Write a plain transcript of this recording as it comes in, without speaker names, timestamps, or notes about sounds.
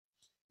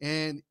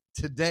and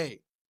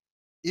today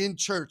in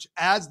church,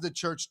 as the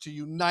church, to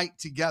unite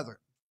together.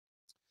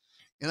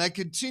 And I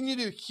continue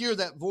to hear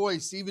that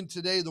voice even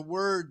today, the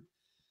word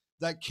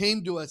that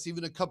came to us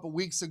even a couple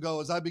weeks ago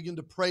as I begin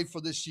to pray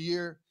for this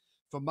year,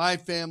 for my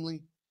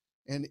family.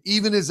 And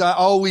even as I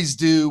always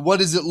do, what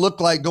does it look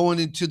like going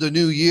into the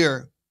new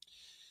year?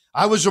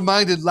 I was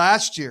reminded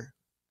last year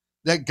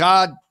that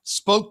God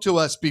spoke to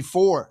us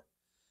before.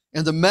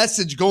 And the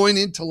message going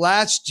into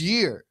last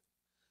year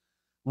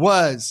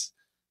was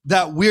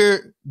that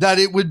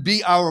it would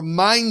be our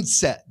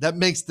mindset that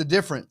makes the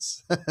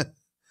difference.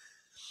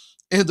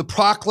 And the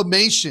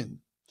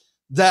proclamation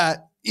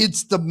that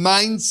it's the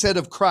mindset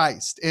of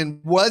Christ.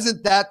 And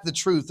wasn't that the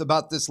truth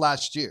about this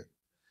last year?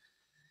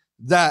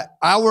 That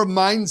our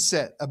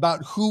mindset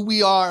about who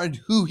we are and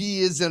who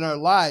he is in our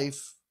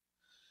life,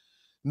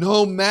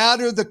 no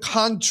matter the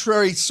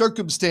contrary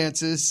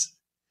circumstances,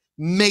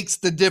 makes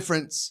the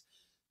difference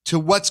to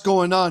what's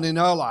going on in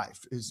our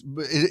life.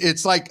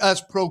 It's like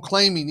us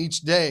proclaiming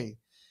each day,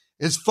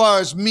 as far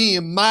as me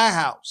and my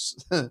house,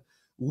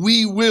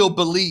 we will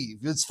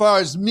believe. As far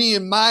as me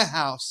and my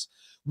house,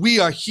 we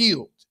are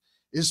healed.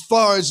 As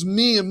far as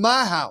me and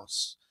my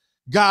house,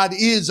 God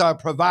is our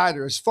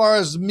provider. As far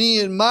as me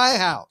and my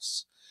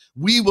house,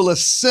 we will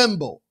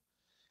assemble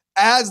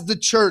as the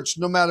church,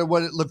 no matter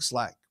what it looks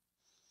like.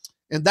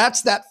 And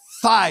that's that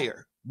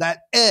fire,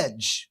 that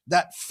edge,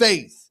 that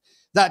faith,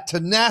 that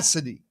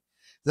tenacity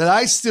that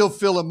I still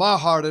feel in my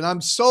heart. And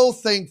I'm so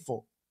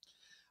thankful.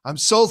 I'm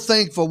so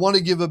thankful. I want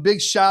to give a big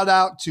shout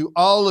out to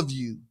all of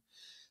you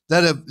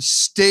that have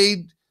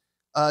stayed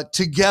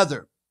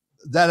together,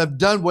 that have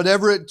done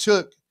whatever it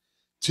took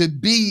to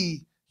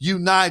be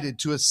united,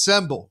 to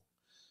assemble.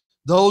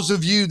 Those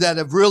of you that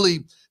have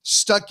really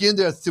stuck in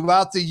there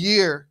throughout the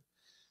year,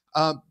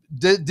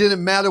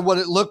 didn't matter what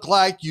it looked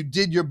like, you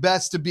did your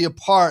best to be a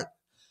part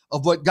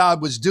of what God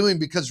was doing,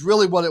 because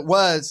really what it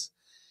was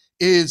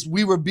is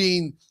we were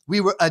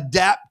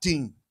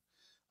adapting.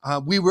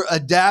 We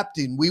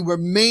were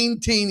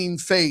maintaining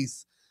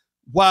faith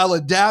while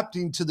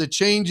adapting to the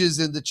changes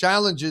and the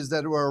challenges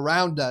that were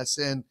around us.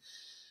 And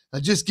I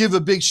just give a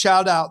big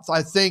shout out.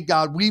 I thank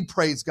God. We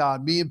praise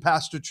God. Me and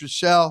Pastor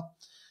Trishelle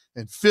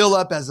and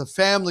Philip as a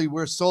family,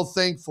 we're so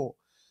thankful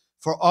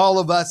for all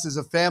of us as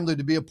a family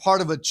to be a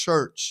part of a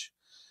church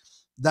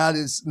that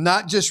is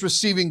not just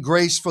receiving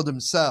grace for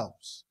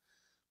themselves,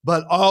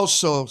 but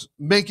also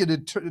making a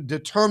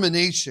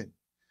determination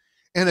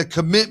and a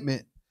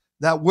commitment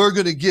that we're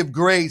going to give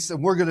grace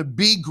and we're going to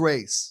be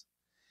grace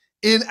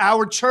in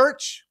our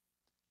church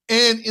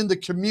and in the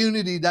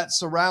community that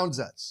surrounds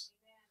us.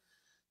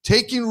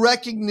 Taking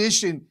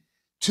recognition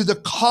to the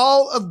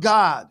call of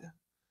God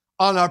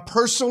on our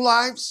personal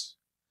lives,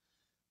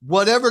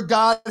 whatever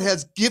God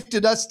has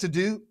gifted us to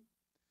do,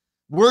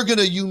 we're going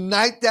to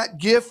unite that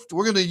gift.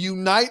 We're going to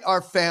unite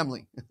our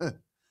family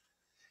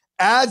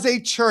as a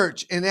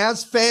church and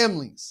as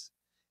families.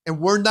 And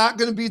we're not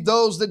going to be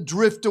those that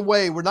drift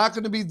away. We're not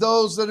going to be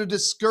those that are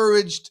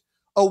discouraged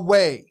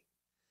away.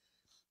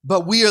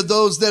 But we are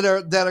those that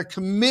are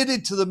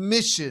committed to the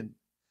mission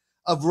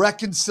of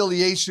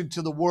reconciliation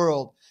to the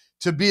world,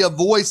 to be a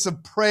voice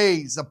of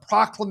praise, a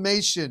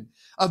proclamation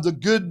of the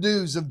good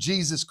news of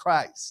Jesus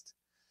Christ.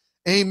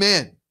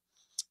 Amen.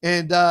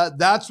 And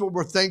that's what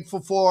we're thankful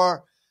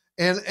for.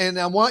 And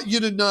I want you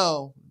to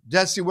know,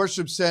 Destiny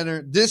Worship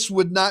Center, this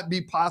would not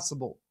be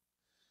possible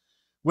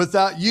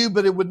without you,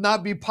 but it would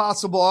not be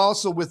possible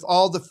also with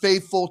all the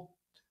faithful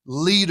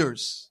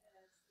leaders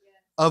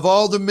of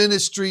all the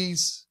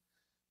ministries,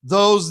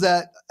 those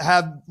that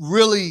have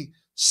really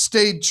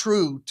stayed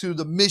true to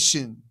the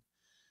mission.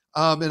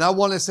 And I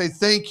want to say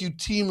thank you,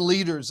 team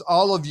leaders,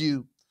 all of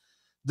you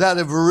that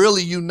have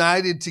really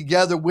united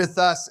together with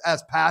us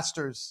as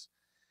pastors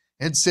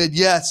and said,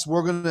 yes,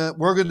 we're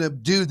gonna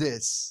do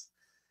this.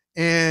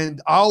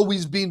 And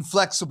always being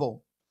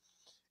flexible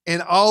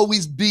and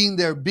always being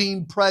there,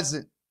 being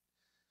present,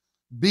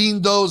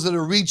 being those that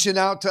are reaching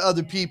out to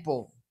other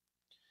people.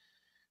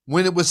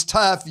 When it was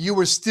tough, you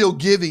were still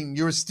giving.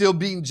 You were still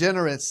being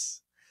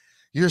generous.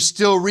 You're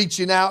still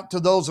reaching out to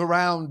those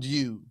around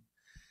you.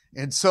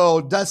 And so,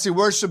 Destiny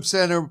Worship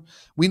Center,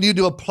 we need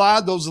to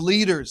applaud those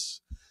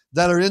leaders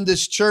that are in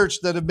this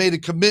church that have made a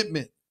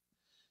commitment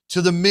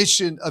to the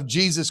mission of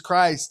Jesus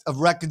Christ of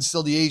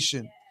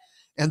reconciliation.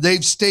 And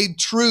they've stayed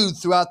true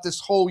throughout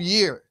this whole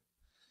year.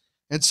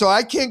 And so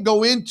I can't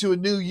go into a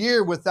new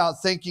year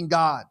without thanking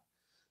God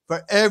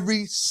for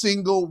every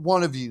single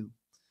one of you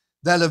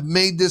that have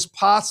made this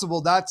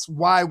possible. That's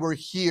why we're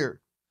here.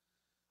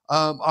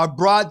 Our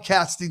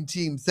broadcasting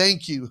team,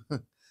 thank you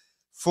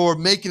for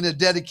making a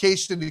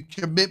dedication and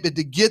commitment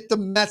to get the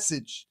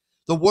message,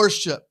 the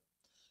worship,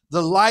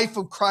 the life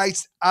of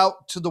Christ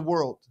out to the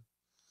world.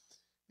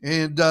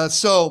 And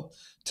so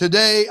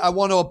today I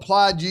want to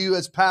applaud you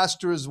as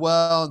pastor as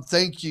well, and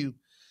thank you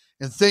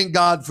and thank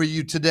God for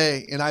you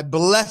today. And I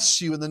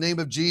bless you in the name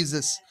of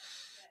Jesus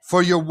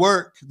for your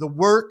work, the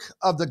work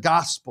of the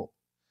gospel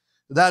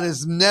that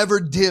is never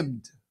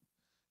dimmed.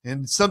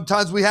 And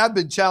sometimes we have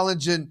been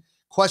challenged and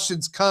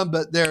questions come,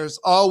 but there's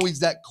always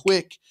that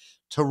quick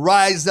to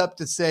rise up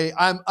to say,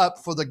 I'm up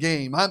for the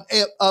game. I'm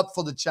up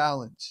for the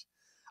challenge.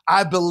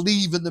 I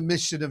believe in the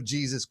mission of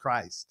Jesus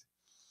Christ.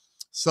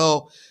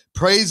 So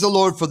praise the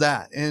Lord for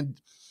that. And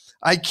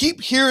I keep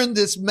hearing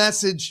this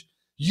message,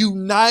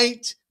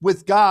 unite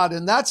with God.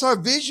 And that's our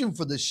vision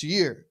for this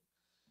year.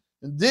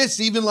 And this,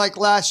 even like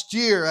last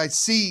year, I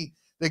see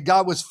that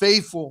God was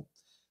faithful,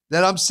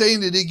 that I'm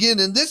saying it again.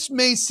 And this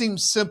may seem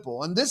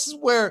simple. And this is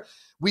where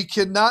we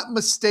cannot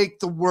mistake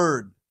the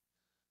word.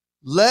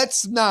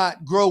 Let's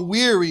not grow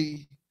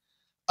weary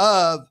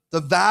of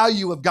the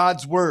value of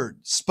God's word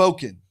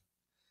spoken.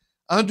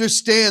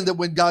 Understand that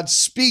when God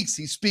speaks,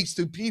 he speaks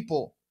through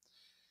people.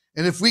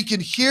 And if we can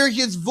hear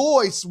his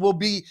voice, we'll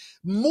be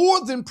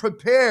more than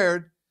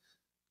prepared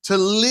to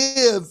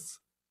live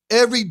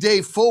every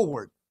day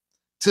forward,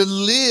 to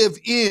live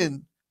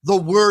in the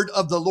word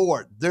of the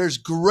Lord. There's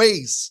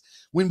grace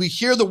when we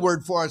hear the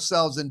word for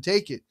ourselves and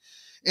take it.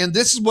 And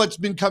this is what's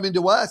been coming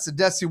to us at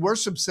Destiny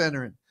Worship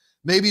Center. And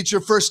maybe it's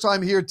your first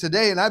time here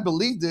today, and I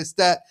believe this,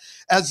 that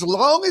as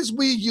long as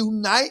we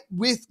unite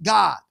with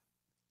God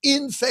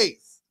in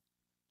faith,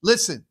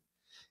 listen,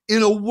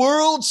 in a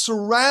world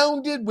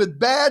surrounded with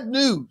bad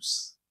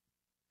news,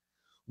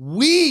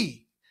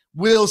 we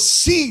will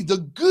see the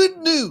good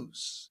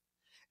news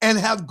and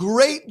have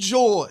great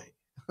joy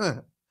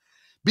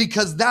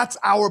because that's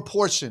our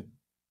portion.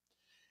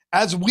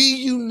 As we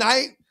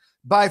unite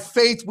by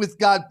faith with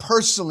God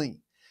personally,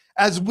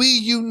 as we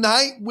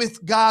unite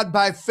with God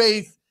by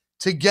faith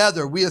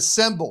together, we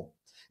assemble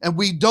and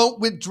we don't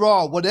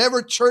withdraw.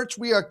 Whatever church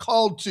we are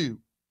called to,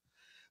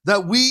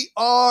 that we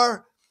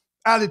are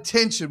at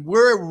attention.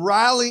 We're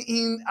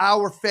rallying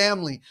our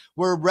family.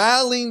 We're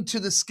rallying to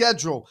the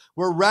schedule.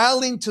 We're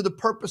rallying to the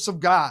purpose of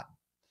God.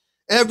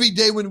 Every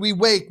day when we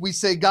wake, we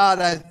say, God,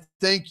 I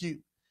thank you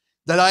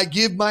that I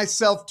give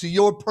myself to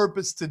your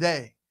purpose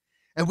today.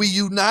 And we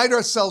unite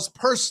ourselves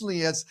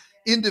personally as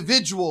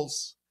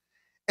individuals.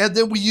 And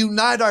then we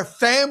unite our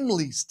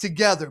families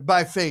together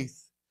by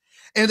faith.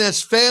 And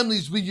as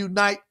families, we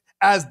unite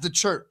as the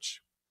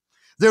church.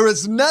 There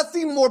is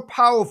nothing more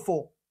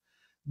powerful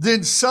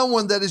than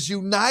someone that is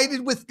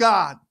united with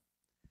God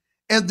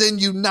and then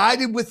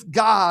united with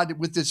God,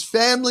 with his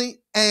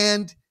family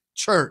and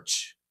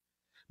church,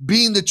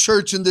 being the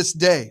church in this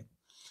day.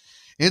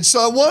 And so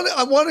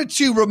I wanted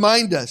to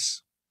remind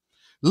us,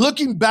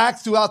 looking back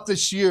throughout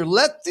this year,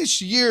 let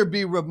this year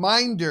be a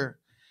reminder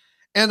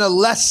and a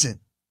lesson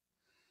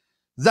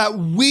that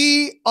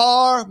we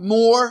are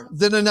more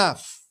than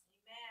enough.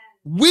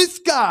 Amen. With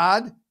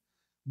God,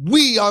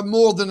 we are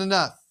more than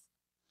enough.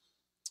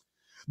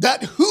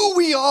 That who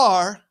we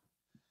are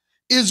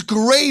is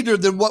greater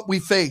than what we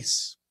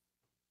face.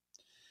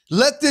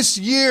 Let this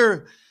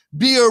year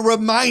be a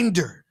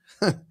reminder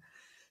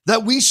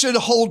that we should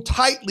hold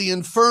tightly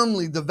and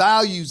firmly the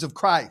values of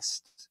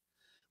Christ,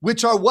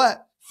 which are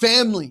what?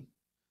 Family,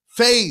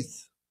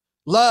 faith,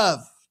 love,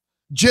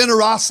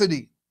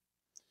 generosity.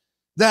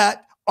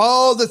 That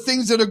all the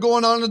things that are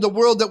going on in the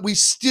world, that we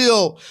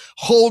still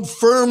hold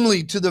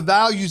firmly to the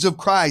values of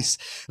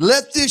Christ.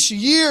 Let this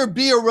year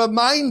be a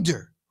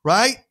reminder,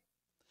 right?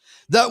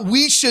 That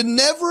we should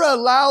never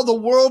allow the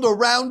world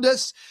around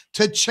us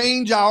to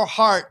change our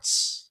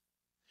hearts.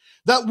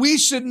 That we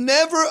should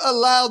never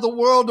allow the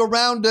world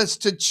around us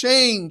to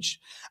change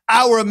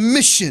our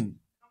mission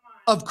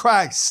of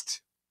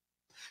Christ.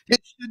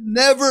 It should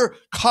never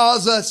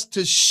cause us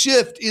to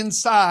shift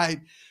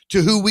inside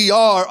to who we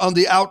are on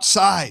the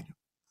outside.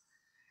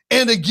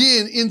 And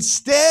again,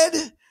 instead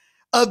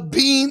of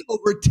being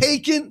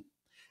overtaken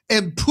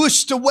and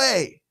pushed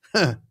away,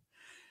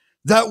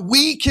 that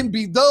we can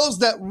be those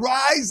that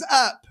rise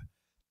up,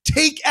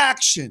 take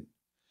action,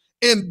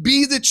 and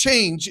be the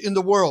change in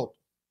the world.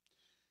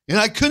 And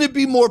I couldn't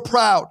be more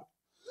proud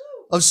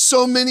of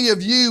so many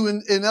of you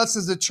and us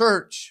as a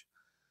church,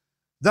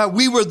 that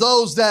we were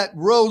those that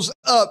rose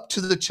up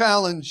to the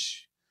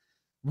challenge.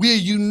 We are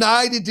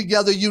united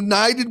together,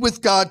 united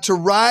with God to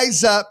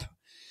rise up,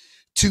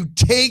 to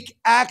take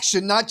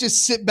action, not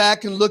just sit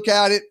back and look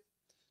at it,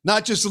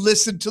 not just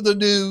listen to the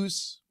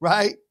news,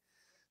 right?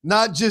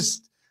 Not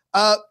just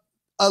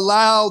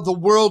allow the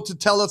world to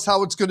tell us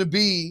how it's going to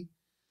be,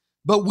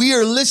 but we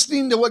are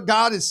listening to what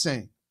God is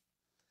saying.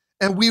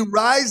 And we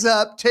rise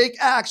up, take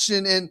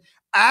action, and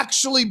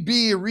actually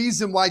be a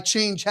reason why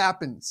change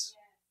happens.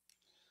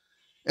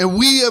 And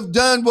we have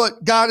done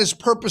what God has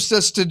purposed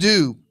us to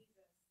do.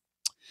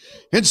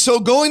 And so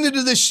going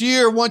into this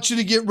year, I want you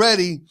to get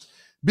ready,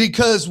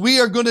 because we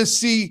are going to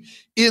see,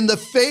 in the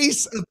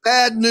face of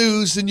bad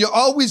news, and you're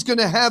always going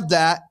to have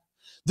that,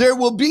 there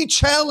will be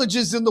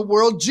challenges in the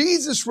world.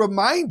 Jesus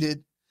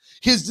reminded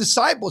his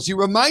disciples, he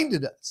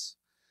reminded us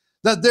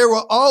that there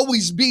will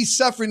always be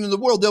suffering in the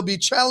world. There'll be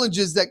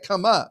challenges that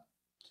come up.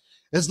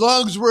 As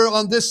long as we're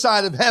on this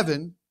side of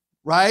heaven,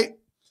 right,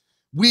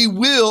 we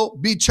will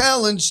be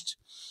challenged.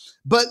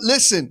 But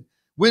listen,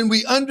 when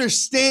we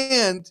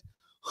understand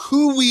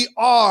who we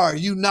are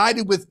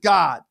united with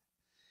God,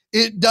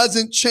 it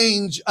doesn't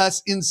change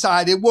us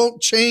inside. It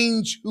won't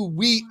change who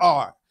we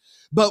are.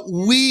 but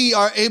we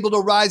are able to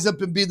rise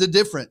up and be the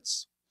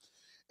difference.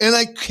 And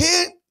I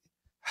can't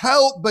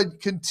help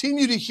but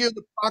continue to hear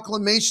the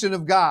proclamation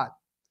of God.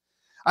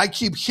 I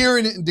keep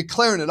hearing it and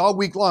declaring it all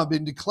week long. I've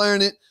been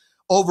declaring it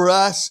over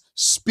us,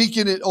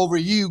 speaking it over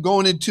you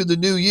going into the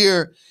new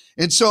year.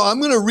 And so I'm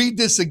going to read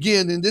this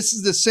again. And this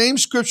is the same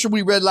scripture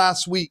we read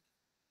last week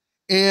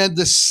and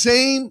the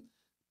same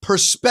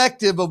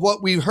perspective of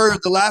what we've heard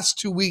the last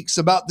 2 weeks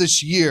about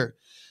this year,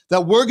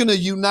 that we're going to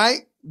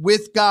unite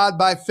with God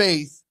by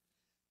faith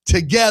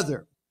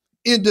together,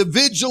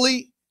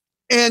 individually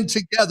and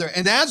together.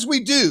 And as we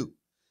do,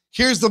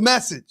 here's the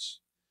message.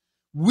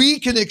 We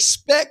can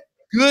expect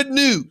good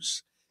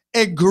news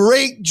and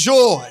great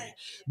joy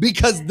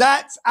because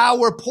that's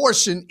our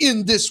portion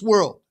in this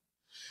world.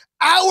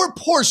 Our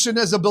portion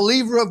as a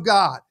believer of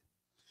God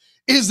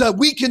is that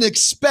we can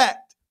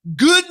expect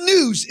good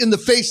news in the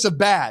face of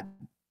bad.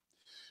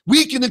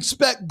 We can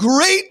expect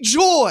great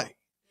joy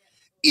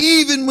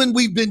even when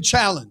we've been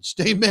challenged.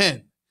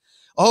 Amen.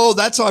 Oh,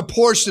 that's our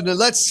portion. And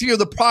let's hear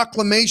the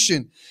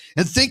proclamation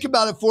and think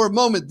about it for a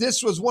moment.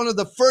 This was one of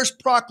the first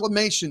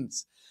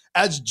proclamations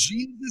as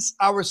Jesus,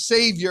 our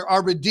Savior,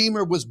 our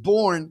Redeemer, was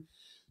born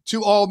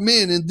to all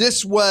men. And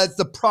this was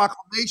the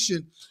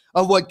proclamation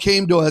of what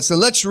came to us. And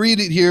let's read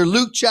it here.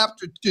 Luke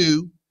chapter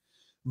 2,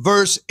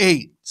 verse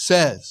 8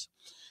 says,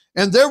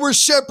 "And there were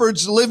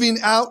shepherds living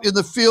out in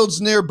the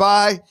fields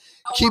nearby,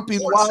 keeping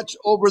watch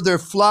over their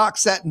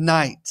flocks at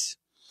night.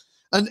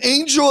 An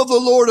angel of the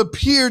Lord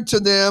appeared to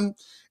them,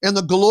 and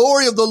the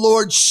glory of the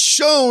Lord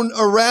shone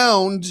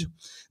around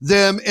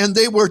them, and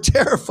they were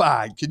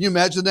terrified." Can you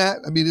imagine that?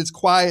 I mean, it's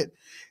quiet,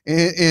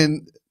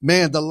 and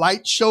man, the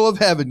light show of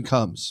heaven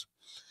comes.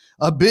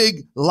 A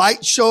big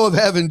light show of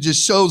heaven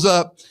just shows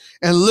up,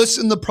 and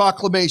listen to the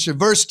proclamation.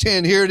 Verse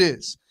 10, here it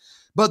is.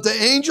 "But the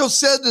angel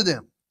said to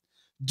them,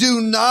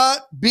 'Do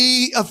not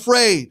be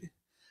afraid.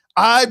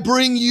 I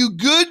bring you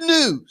good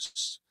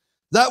news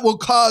that will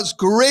cause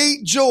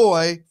great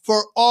joy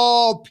for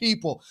all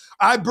people.'"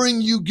 I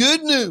bring you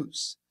good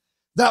news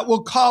that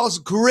will cause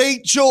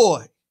great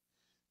joy.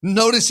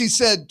 Notice he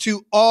said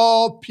to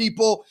all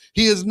people.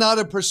 He is not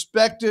a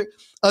perspective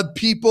of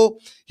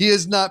people. He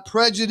is not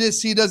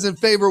prejudiced. He doesn't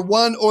favor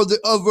one or the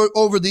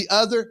over the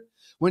other.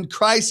 When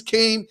Christ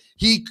came,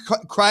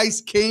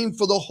 Christ came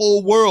for the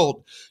whole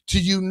world to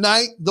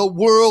unite the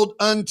world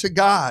unto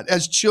God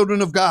as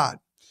children of God.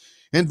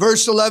 In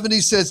verse 11, he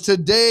says,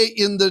 "Today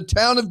in the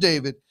town of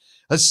David,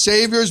 a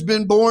Savior has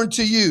been born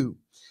to you.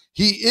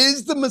 He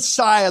is the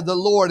Messiah, the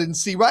Lord." And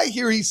see, right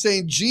here, he's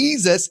saying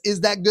Jesus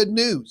is that good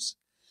news.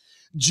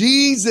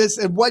 Jesus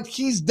and what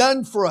he's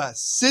done for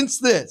us since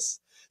this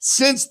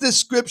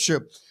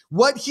scripture,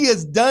 what he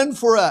has done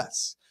for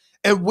us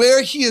and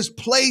where he has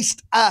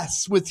placed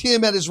us with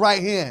him at his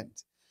right hand.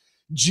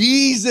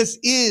 Jesus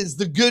is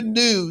the good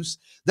news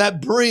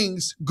that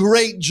brings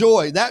great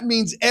joy. That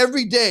means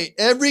every day,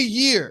 every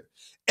year,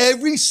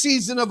 every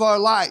season of our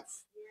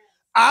life,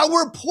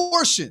 our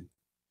portion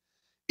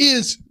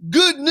is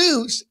good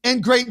news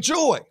and great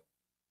joy.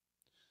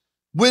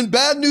 When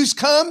bad news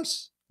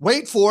comes,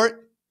 wait for it,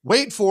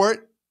 wait for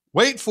it,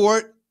 wait for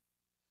it.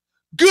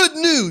 Good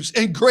news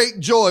and great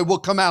joy will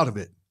come out of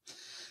it.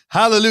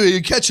 Hallelujah.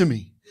 You catching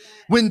me?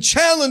 When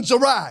challenge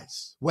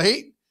arise,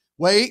 wait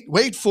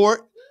for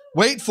it,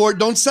 wait for it.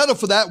 Don't settle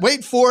for that.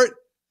 Wait for it.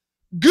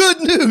 Good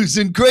news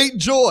and great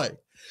joy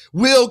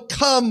will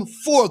come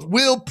forth,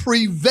 will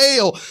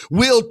prevail,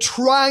 will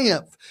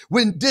triumph.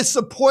 When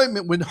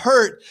disappointment, when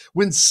hurt,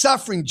 when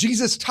suffering,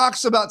 Jesus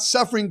talks about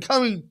suffering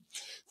coming,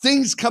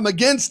 things come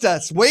against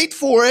us. Wait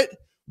for it.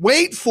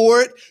 Wait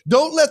for it.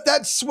 Don't let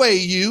that sway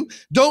you.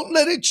 Don't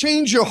let it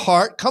change your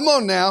heart. Come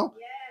on now.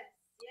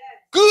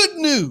 Good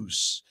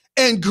news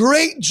and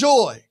great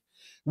joy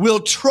will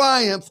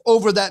triumph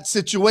over that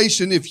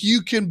situation if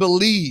you can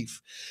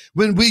believe.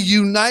 When we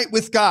unite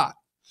with God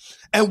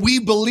and we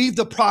believe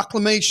the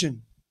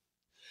proclamation.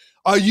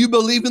 Are you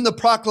believing the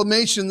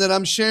proclamation that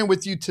I'm sharing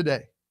with you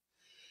today?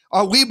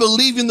 Are we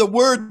believing the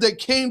word that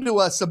came to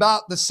us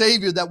about the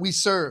Savior that we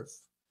serve?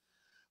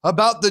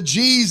 About the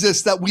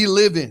Jesus that we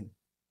live in?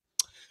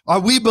 Are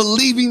we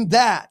believing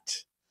that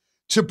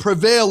to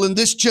prevail in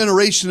this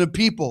generation of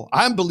people?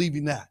 I'm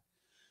believing that.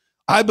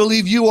 I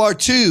believe you are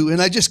too.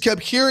 And I just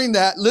kept hearing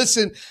that.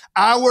 Listen,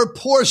 our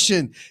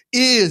portion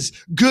is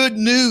good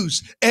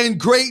news and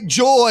great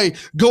joy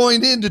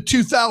going into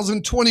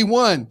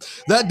 2021.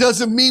 That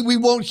doesn't mean we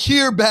won't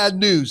hear bad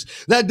news.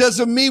 That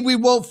doesn't mean we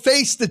won't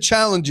face the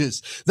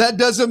challenges. That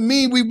doesn't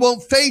mean we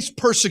won't face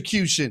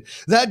persecution.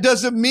 That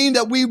doesn't mean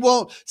that we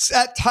won't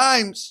at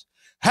times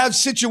have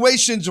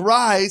situations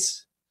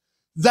rise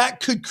that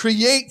could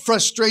create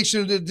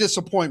frustration and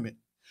disappointment.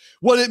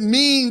 What it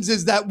means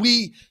is that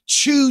we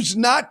choose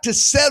not to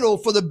settle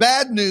for the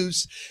bad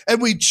news, and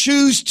we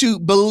choose to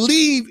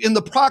believe in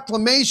the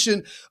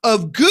proclamation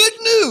of good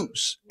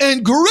news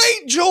and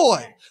great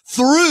joy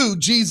through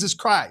Jesus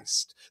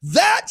Christ.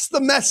 That's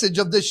the message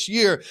of this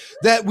year,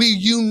 that we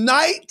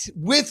unite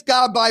with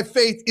God by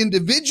faith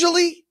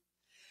individually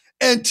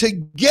and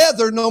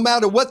together, no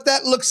matter what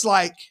that looks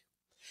like.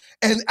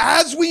 And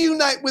as we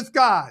unite with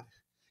God,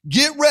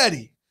 get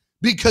ready,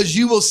 because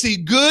you will see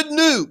good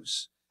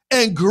news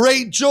and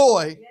great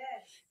joy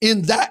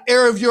in that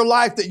area of your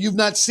life that you've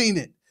not seen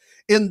it.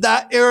 In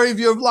that area of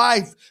your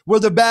life where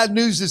the bad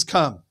news has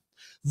come.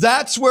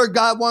 That's where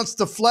God wants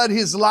to flood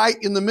his light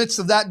in the midst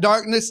of that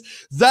darkness.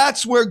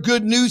 That's where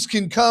good news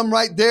can come,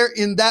 right there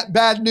in that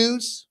bad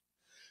news.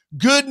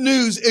 Good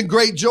news and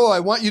great joy. I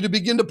want you to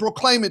begin to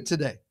proclaim it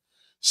today.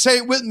 Say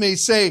it with me.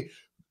 Say,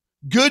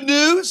 good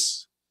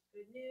news,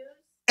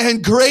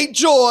 and great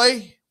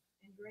joy,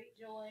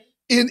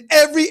 in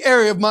every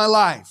area of my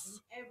life.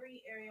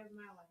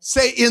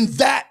 Say, in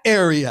that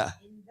area.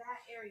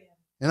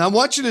 And I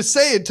want you to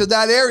say it to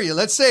that area.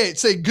 Let's say it.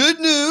 Say, good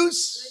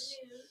news,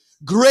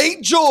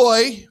 great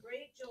joy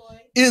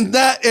in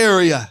that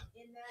area.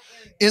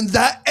 In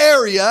that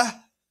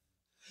area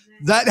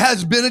that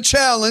has been a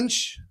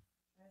challenge.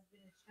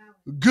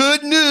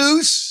 Good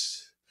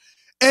news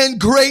and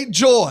great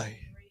joy.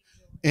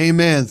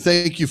 Amen.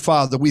 Thank you,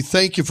 Father. We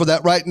thank you for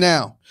that right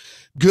now.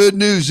 Good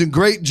news and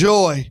great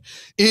joy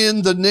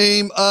in the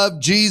name of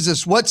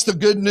Jesus. What's the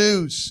good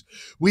news?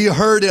 We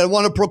heard it. I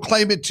want to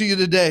proclaim it to you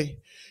today.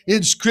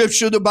 In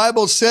Scripture, the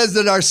Bible says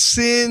that our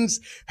sins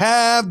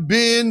have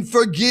been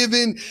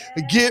forgiven.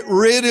 Get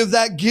rid of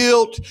that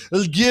guilt.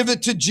 Give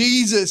it to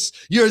Jesus.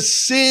 Your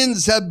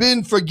sins have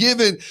been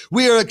forgiven.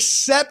 We are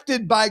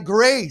accepted by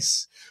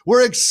grace.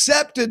 We're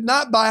accepted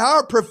not by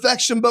our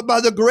perfection, but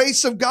by the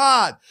grace of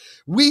God.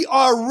 We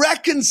are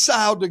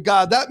reconciled to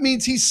God. That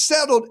means he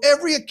settled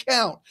every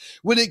account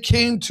when it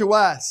came to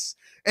us,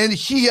 and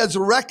he has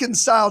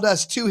reconciled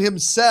us to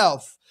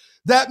himself.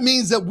 That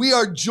means that we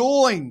are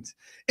joined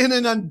in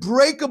an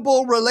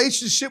unbreakable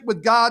relationship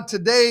with God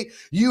today.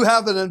 You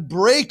have an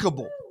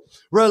unbreakable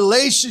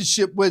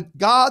relationship with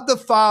God the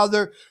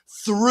Father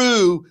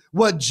through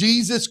what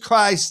Jesus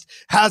Christ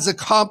has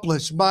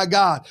accomplished. My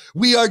God,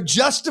 we are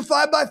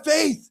justified by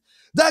faith.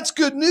 That's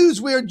good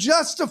news. We are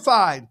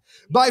justified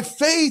by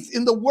faith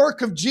in the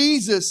work of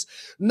Jesus,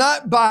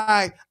 not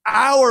by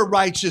our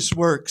righteous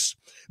works,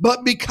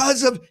 but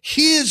because of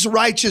his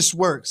righteous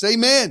works.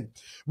 Amen.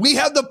 We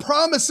have the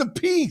promise of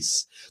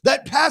peace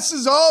that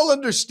passes all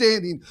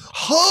understanding.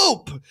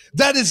 Hope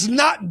that is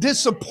not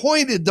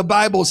disappointed, the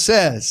Bible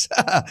says.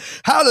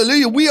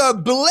 Hallelujah. We are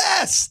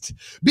blessed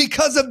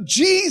because of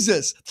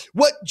Jesus.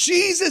 What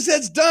Jesus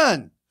has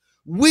done.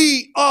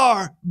 We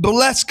are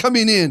blessed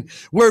coming in.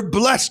 We're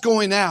blessed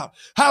going out.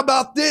 How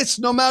about this?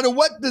 No matter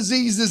what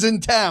disease is in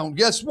town,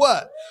 guess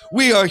what?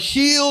 We are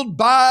healed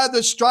by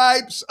the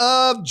stripes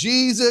of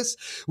Jesus.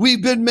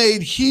 We've been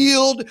made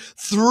healed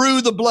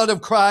through the blood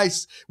of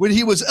Christ. When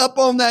he was up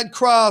on that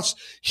cross,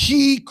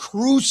 he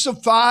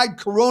crucified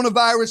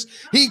coronavirus.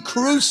 He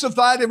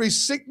crucified every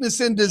sickness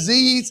and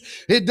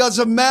disease. It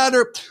doesn't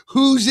matter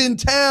who's in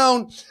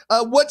town,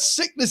 what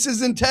sickness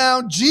is in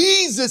town.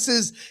 Jesus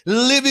is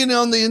living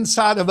on the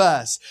inside of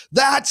us.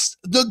 That's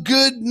the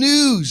good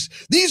news.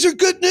 These are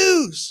good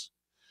news.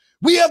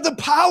 We have the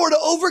power to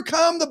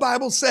overcome, the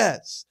Bible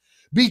says,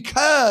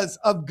 because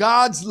of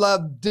God's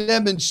love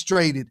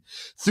demonstrated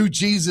through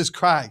Jesus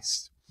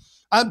Christ.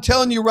 I'm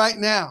telling you right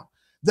now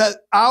that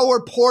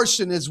our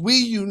portion as we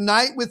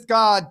unite with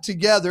God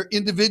together,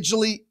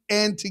 individually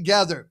and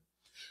together,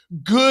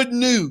 good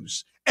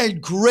news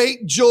and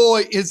great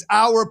joy is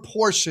our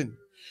portion.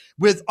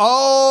 With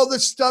all the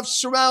stuff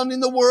surrounding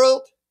the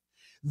world,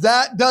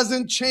 that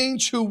doesn't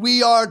change who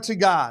we are to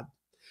God.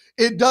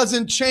 It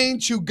doesn't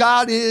change who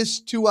God is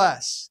to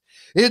us.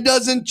 It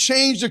doesn't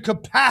change the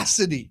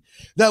capacity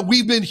that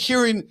we've been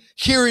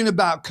hearing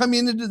about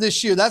coming into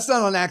this year. That's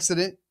not an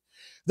accident.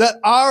 That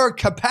our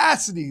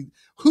capacity,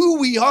 who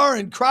we are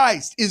in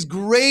Christ, is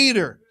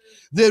greater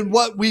than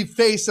what we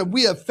face. And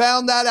we have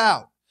found that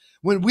out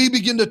when we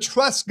begin to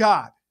trust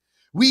God.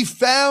 We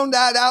found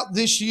that out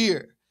this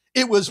year.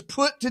 It was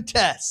put to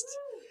test.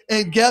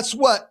 And guess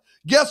what?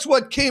 Guess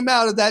what came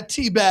out of that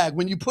tea bag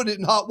when you put it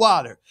in hot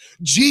water?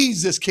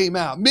 Jesus came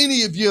out.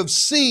 Many of you have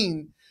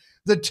seen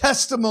the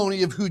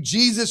testimony of who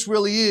Jesus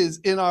really is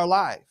in our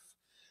life.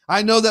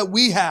 I know that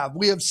we have.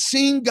 We have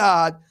seen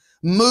God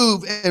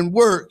move and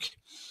work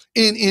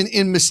in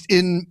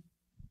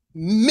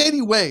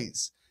many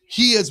ways.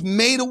 He has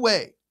made a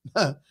way,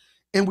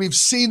 and we've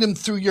seen him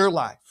through your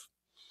life.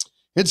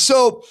 And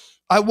so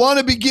I want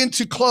to begin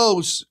to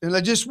close, and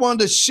I just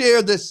wanted to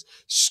share this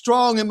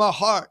strong in my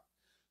heart.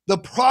 The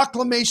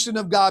proclamation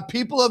of God.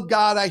 People of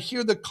God, I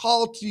hear the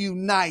call to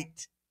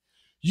unite.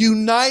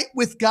 Unite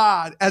with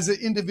God as an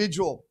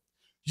individual.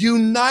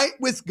 Unite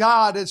with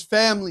God as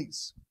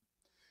families.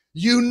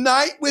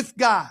 Unite with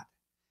God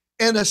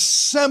and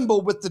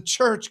assemble with the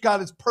church God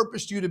has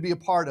purposed you to be a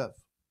part of.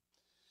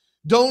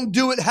 Don't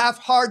do it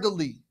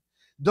half-heartedly.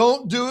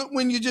 Don't do it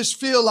when you just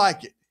feel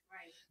like it.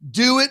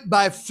 Do it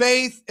by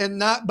faith and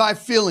not by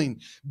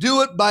feeling.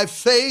 Do it by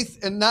faith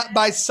and not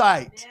by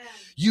sight.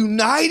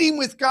 Uniting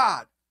with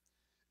God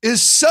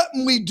is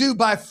something we do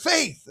by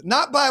faith,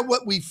 not by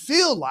what we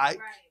feel like,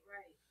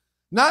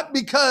 not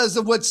because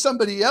of what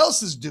somebody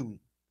else is doing,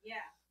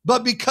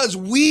 but because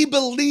we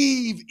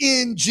believe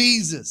in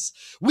Jesus.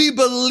 We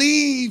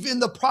believe in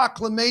the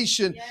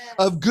proclamation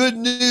of good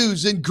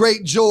news and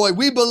great joy.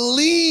 We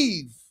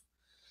believe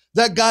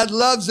that God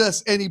loves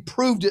us and he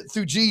proved it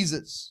through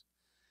Jesus.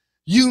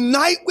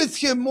 Unite with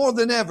him more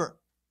than ever.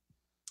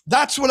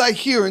 That's what I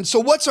hear. And so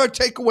what's our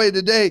takeaway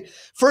today?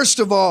 First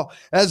of all,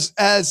 as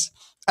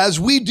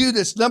we do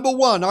this, number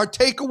one, our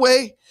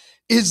takeaway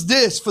is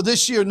this for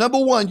this year. Number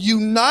one,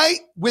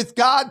 unite with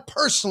God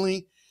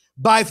personally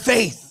by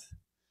faith.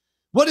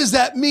 What does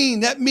that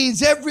mean? That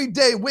means every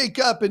day wake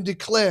up and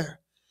declare,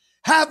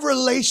 have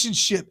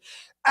relationship,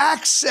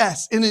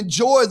 access and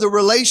enjoy the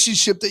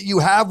relationship that you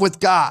have with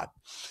God.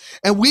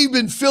 And we've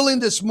been feeling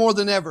this more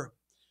than ever,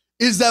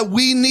 is that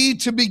we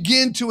need to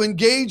begin to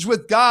engage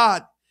with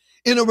God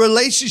in a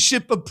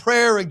relationship of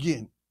prayer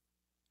again.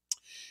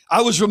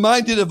 I was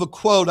reminded of a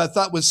quote I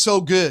thought was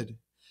so good.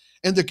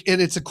 And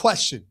it's a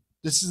question.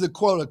 This is a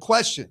quote, a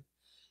question.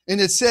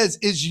 And it says,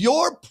 is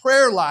your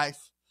prayer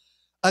life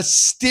a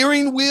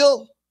steering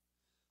wheel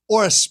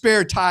or a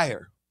spare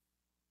tire?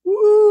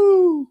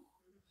 Woo!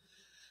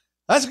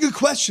 That's a good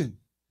question.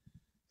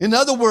 In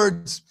other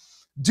words,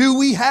 do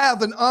we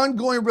have an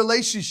ongoing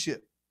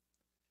relationship?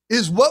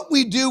 Is what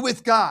we do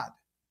with God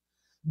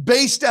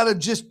based out of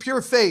just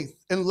pure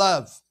faith and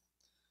love?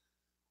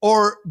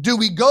 Or do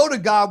we go to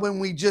God when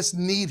we just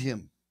need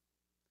him?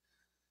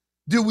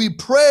 Do we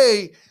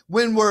pray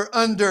when we're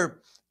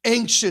under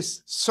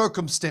anxious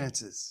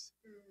circumstances?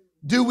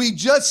 Do we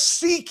just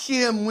seek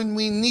him when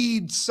we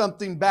need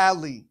something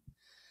badly,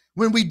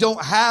 when we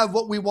don't have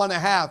what we want to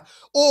have?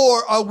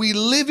 Or are we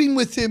living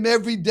with him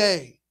every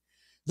day,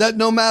 that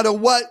no matter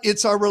what,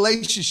 it's our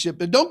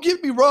relationship? And don't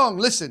get me wrong,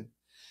 listen,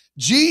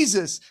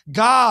 Jesus,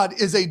 God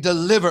is a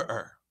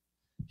deliverer.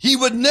 He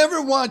would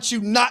never want you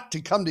not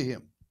to come to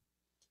him.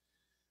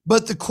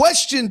 But the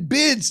question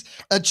bids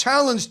a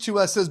challenge to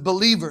us as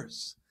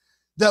believers,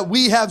 that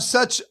we have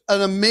such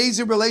an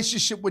amazing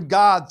relationship with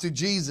God through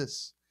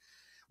Jesus.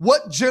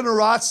 What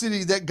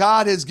generosity that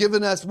God has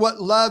given us,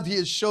 what love he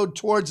has showed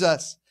towards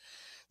us,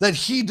 that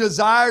he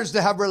desires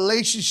to have a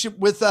relationship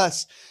with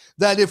us,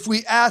 that if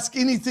we ask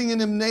anything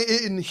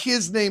in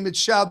his name, it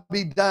shall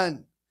be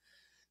done.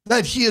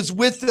 That he is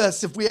with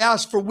us. If we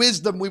ask for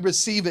wisdom, we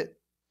receive it.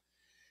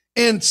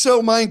 And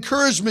so my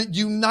encouragement,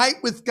 unite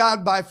with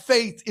God by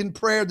faith in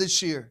prayer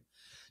this year.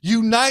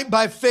 Unite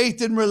by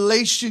faith in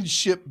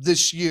relationship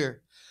this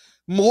year.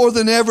 More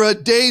than ever, a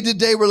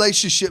day-to-day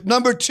relationship.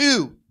 Number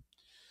two,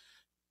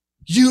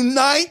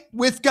 unite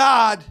with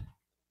God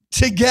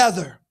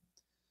together.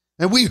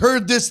 And we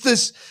heard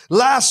this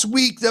last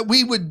week, that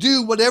we would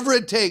do whatever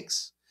it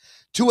takes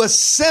to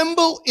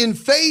assemble in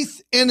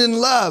faith and in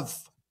love.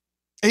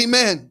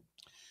 Amen.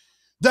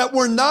 That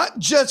we're not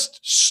just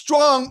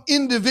strong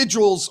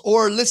individuals,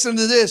 or listen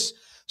to this,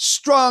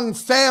 strong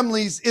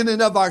families in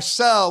and of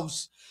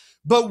ourselves,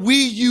 but we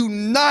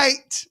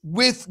unite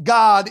with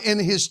God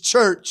and his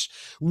church.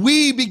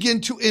 We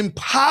begin to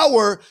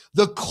empower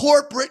the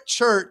corporate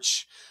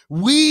church.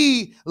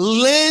 We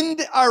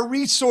lend our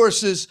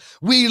resources.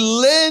 We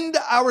lend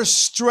our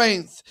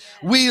strength.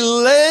 We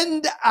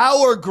lend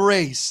our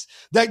grace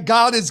that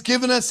God has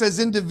given us as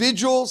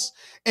individuals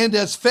and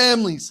as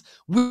families.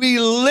 We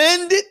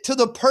lend it to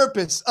the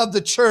purpose of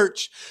the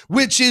church,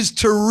 which is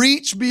to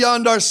reach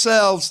beyond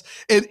ourselves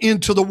and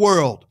into the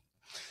world.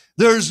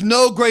 There's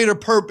no greater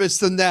purpose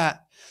than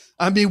that.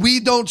 I mean,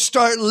 we don't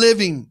start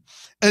living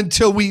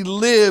until we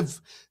live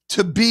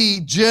to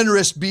be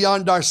generous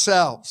beyond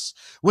ourselves.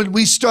 When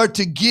we start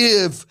to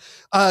give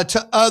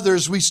to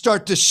others, we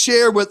start to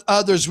share with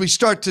others, we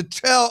start to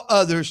tell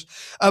others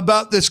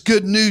about this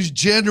good news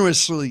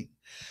generously.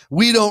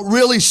 We don't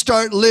really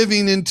start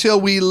living until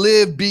we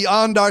live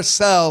beyond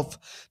ourselves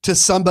to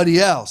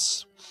somebody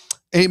else.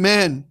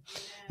 Amen.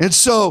 And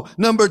so,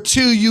 number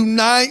two,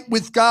 unite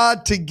with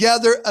God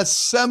together,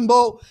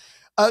 assemble,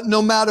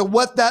 no matter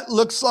what that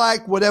looks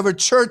like, whatever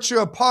church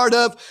you're a part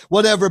of,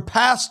 whatever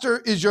pastor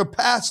is your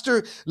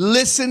pastor,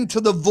 listen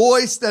to the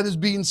voice that is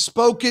being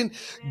spoken,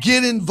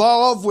 get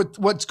involved with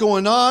what's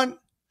going on,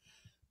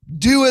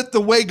 do it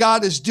the way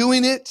God is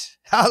doing it.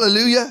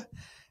 Hallelujah.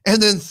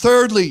 And then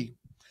thirdly,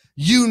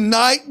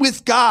 unite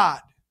with God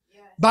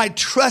by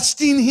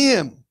trusting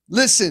him.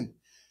 Listen,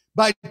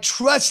 by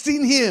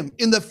trusting him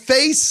in the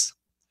face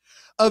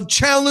of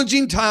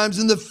challenging times,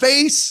 in the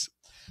face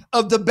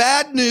of the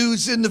bad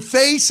news, in the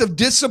face of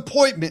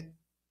disappointment,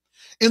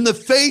 in the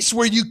face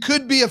where you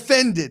could be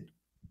offended.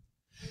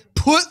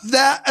 Put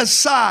that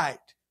aside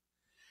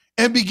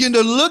and begin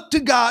to look to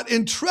God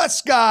and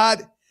trust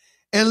God,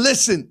 and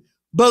listen,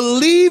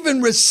 believe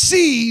and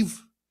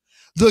receive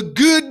the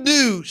good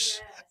news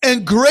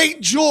and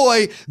great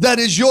joy that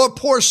is your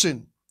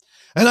portion.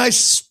 And I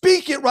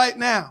speak it right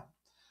now,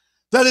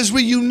 that as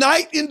we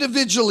unite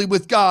individually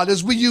with God,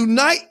 as we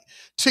unite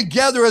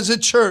together as a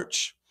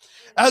church,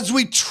 as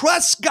we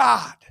trust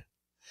God,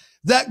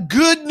 that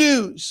good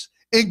news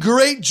and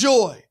great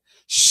joy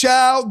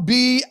shall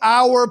be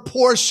our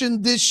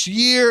portion this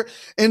year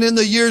and in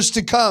the years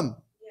to come.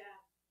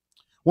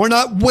 We're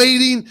not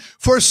waiting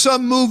for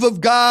some move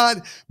of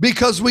God,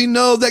 because we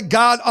know that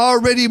God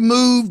already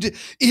moved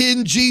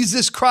in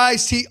Jesus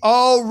Christ. He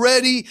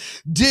already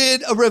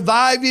did a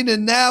reviving,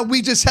 and now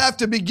we just have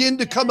to begin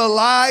to come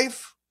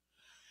alive.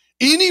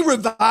 Any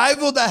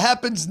revival that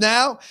happens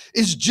now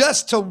is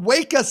just to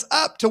wake us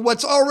up to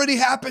what's already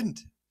happened.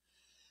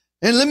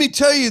 And let me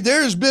tell you,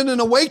 there has been an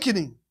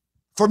awakening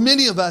for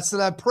many of us,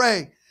 and I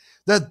pray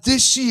that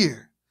this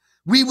year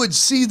we would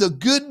see the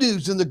good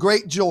news and the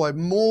great joy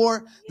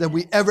more than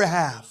we ever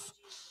have,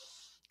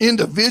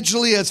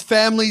 individually, as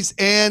families,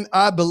 and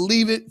I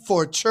believe it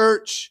for a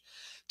church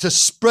to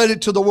spread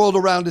it to the world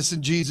around us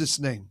in Jesus'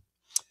 name.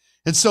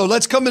 And so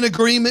let's come in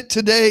agreement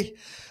today.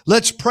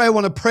 Let's pray. I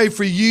want to pray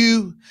for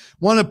you. I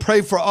want to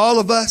pray for all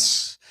of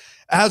us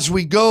as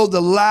we go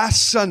the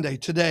last Sunday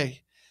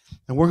today.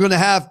 And we're going to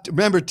have,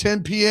 remember,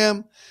 10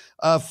 p.m.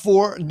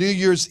 For New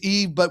Year's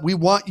Eve, but we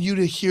want you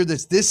to hear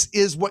this. This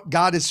is what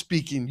God is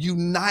speaking.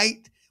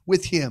 Unite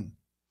with him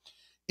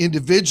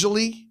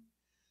individually,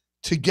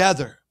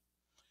 together,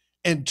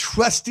 and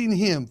trusting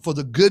him for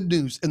the good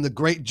news and the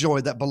great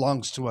joy that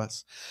belongs to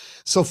us.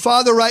 So,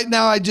 Father, right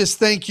now, I just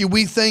thank you.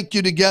 We thank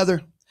you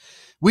together.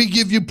 We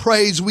give you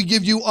praise. We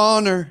give you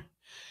honor.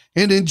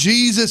 And in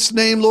Jesus'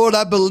 name, Lord,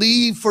 I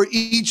believe for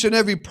each and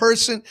every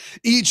person,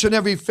 each and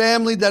every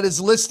family that is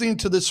listening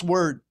to this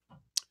word.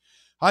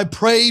 I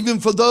pray even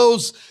for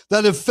those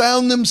that have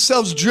found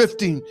themselves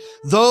drifting,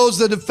 those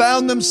that have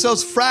found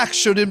themselves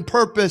fractured in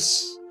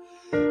purpose.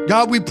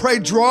 God, we pray,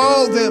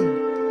 draw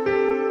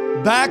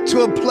them back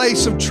to a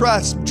place of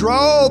trust.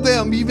 Draw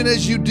them even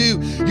as you do.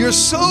 You're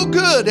so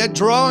good at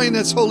drawing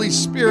us, Holy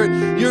Spirit.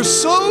 You're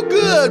so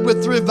good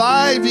with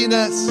reviving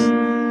us.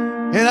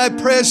 And I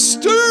pray a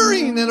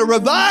stirring and a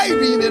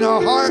reviving in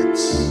our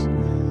hearts,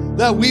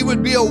 that we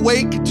would be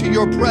awake to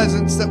your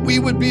presence, that we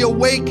would be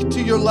awake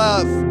to your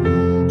love,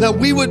 that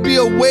we would be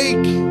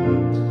awake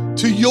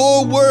to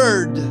your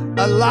word,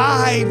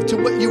 alive to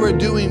what you are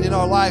doing in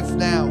our life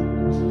now.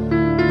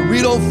 And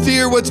we don't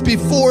fear what's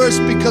before us,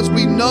 because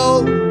we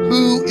know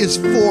who is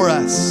for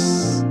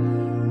us.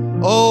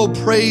 Oh,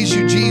 praise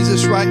you,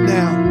 Jesus, right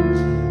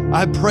now.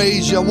 I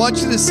praise you. I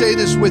want you to say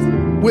this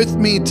with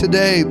me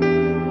today.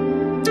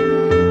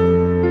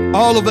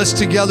 All of us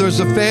together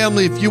as a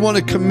family, if you want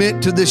to commit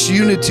to this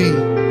unity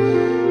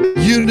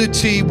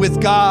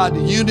with God,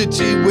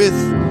 unity with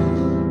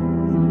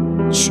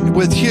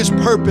his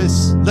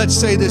purpose, let's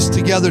say this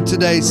together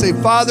today. Say,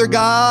 Father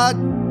God,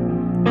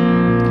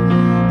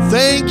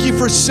 thank you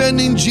for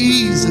sending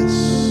Jesus.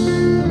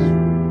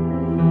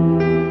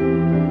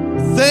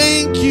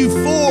 Thank you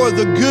for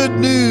the good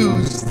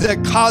news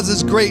that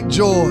causes great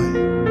joy.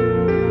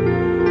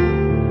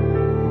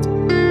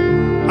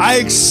 I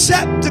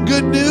accept the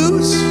good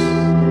news.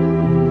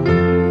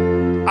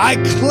 I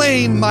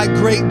claim my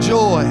great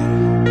joy.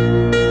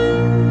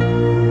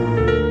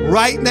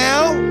 Right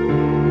now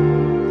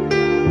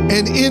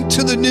and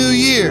into the new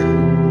year,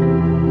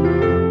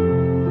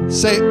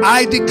 say,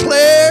 I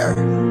declare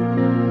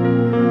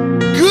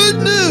good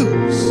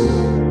news,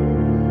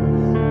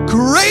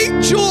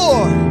 great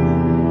joy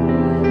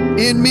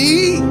in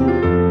me,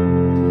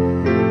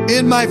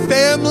 in my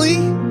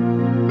family,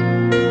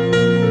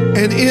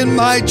 and in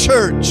my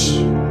church.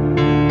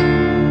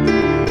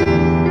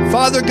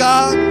 Father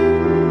God,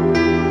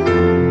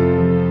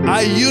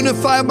 I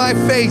unify my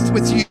faith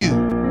with you.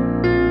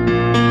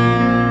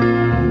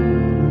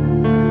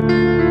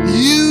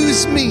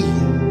 Use me.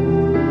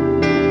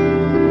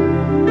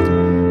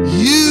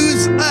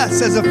 Use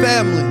us as a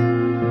family.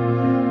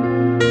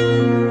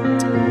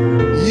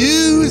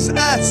 Use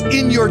us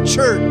in your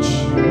church.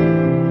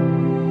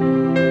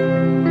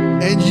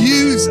 And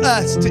use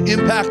us to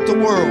impact the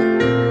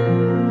world.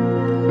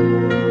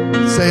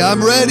 Say,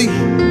 I'm ready.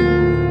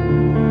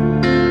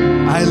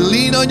 I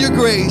lean on your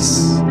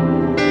grace.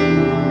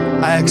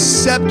 I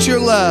accept your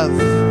love.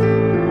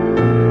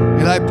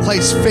 And I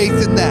place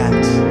faith in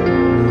that.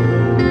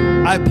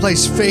 I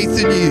place faith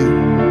in you.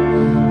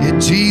 In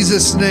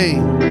Jesus'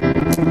 name.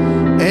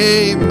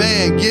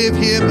 Amen. Give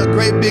him a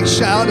great big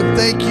shout of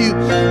thank you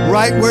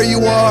right where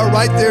you are,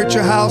 right there at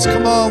your house.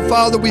 Come on,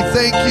 Father, we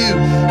thank you.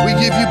 We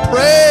give you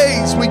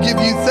praise. We give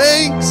you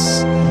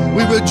thanks.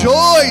 We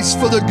rejoice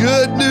for the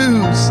good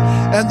news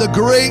and the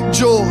great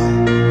joy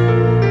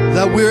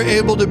that we're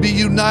able to be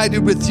united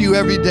with you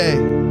every day.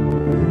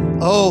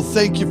 Oh,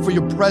 thank you for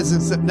your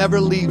presence that never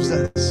leaves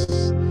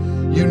us.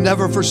 You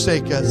never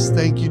forsake us.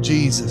 Thank you,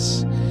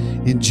 Jesus.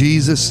 In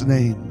Jesus'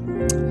 name,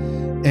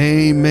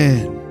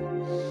 amen.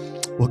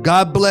 Well,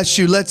 God bless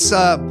you. Let's,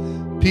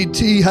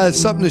 PT has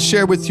something to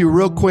share with you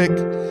real quick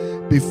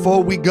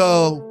before we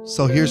go.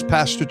 So here's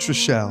Pastor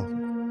Trishelle.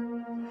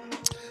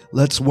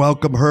 Let's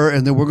welcome her,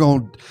 and then we're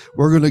going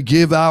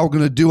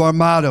to do our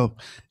motto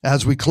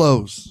as we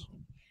close.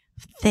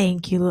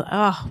 Thank you.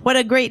 Oh, what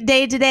a great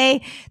day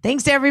today.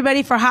 Thanks to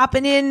everybody for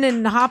hopping in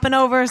and hopping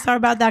over. Sorry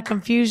about that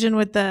confusion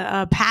with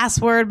the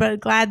password, but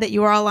glad that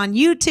you are all on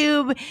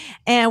YouTube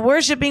and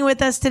worshiping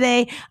with us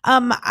today.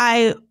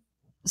 I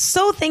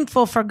so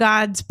thankful for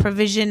God's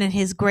provision and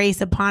his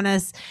grace upon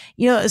us.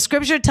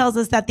 Scripture tells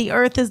us that the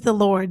earth is the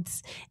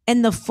Lord's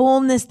and the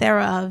fullness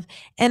thereof.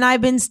 And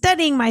I've been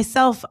studying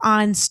myself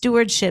on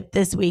stewardship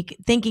this week,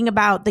 thinking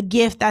about the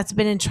gift that's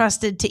been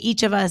entrusted to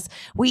each of us.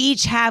 We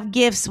each have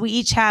gifts. We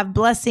each have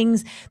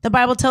blessings. The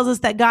Bible tells us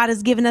that God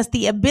has given us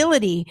the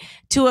ability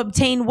to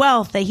obtain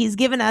wealth, that he's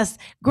given us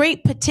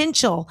great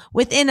potential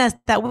within us,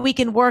 that we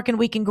can work and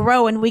we can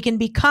grow and we can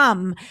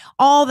become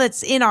all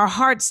that's in our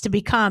hearts to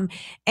become.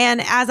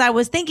 And as I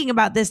was thinking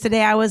about this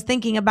today, I was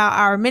thinking about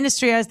our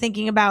ministry. I was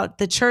thinking about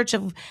the church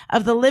of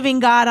the living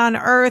God on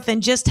earth,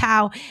 and just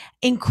how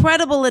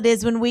incredible it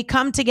is when we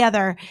come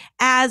together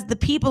as the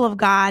people of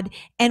God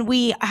and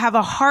we have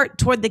a heart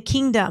toward the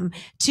kingdom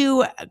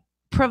to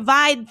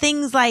provide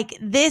things like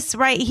this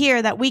right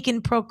here, that we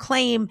can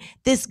proclaim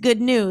this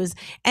good news.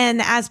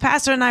 And as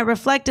Pastor and I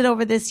reflected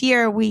over this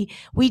year,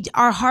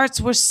 our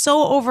hearts were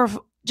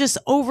so just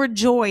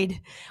overjoyed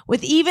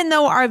with, even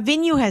though our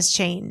venue has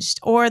changed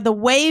or the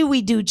way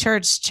we do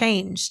church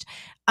changed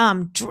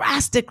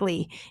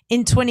drastically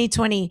in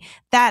 2020,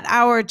 that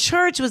our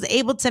church was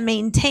able to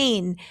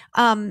maintain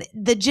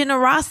the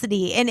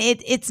generosity. And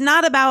it's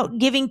not about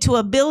giving to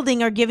a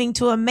building or giving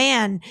to a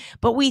man,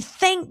 but we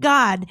thank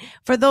God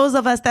for those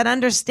of us that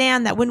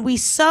understand that when we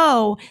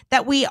sow,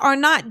 that we are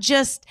not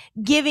just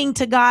giving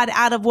to God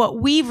out of what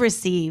we've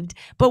received,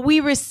 but we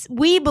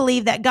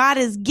believe that God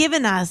has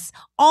given us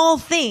all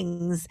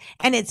things,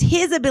 and it's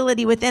his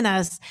ability within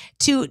us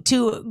to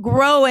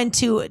grow and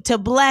to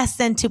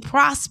bless and to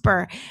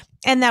prosper.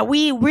 And that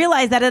we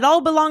realize that it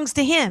all belongs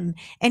to him.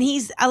 And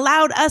he's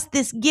allowed us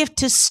this gift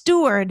to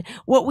steward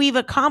what we've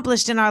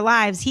accomplished in our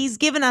lives. He's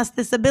given us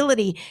this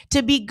ability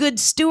to be good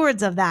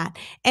stewards of that.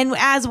 And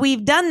as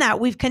we've done that,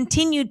 we've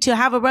continued to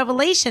have a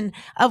revelation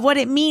of what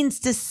it means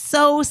to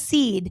sow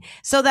seed,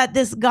 so that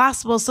this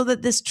gospel, so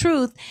that this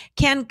truth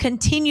can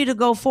continue to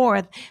go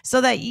forth, so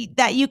that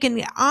you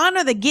can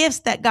honor the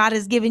gifts that God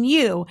has given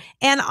you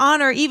and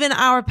honor even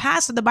our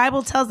pastor. The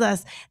Bible tells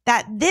us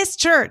that this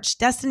church,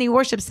 Destiny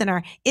Worship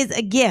Center, is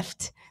a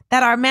gift,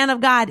 that our man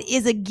of God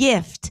is a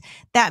gift,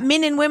 that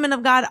men and women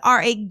of God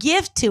are a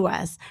gift to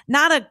us,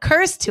 not a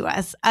curse to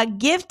us, a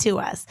gift to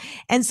us.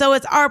 And so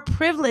it's our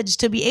privilege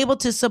to be able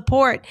to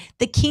support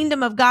the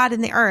kingdom of God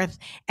in the earth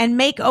and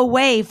make a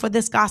way for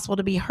this gospel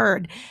to be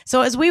heard.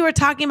 So as we were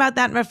talking about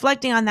that and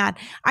reflecting on that,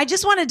 I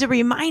just wanted to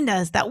remind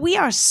us that we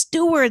are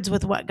stewards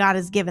with what God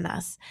has given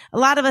us. A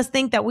lot of us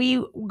think that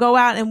we go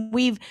out and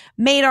we've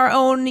made our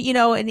own,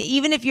 and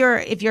even if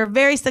you're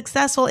very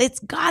successful, it's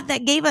God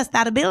that gave us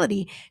that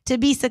ability to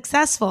be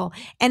successful.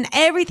 And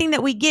everything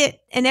that we get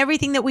and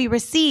everything that we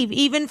receive,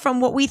 even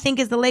from what we think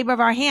is the labor of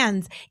our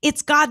hands,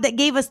 it's God that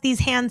gave us these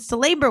hands to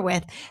labor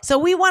with. So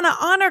we want to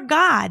honor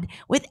God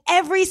with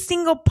every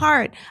single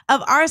part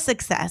of our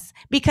success,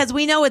 because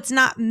we know it's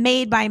not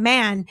made by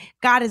man.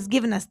 God has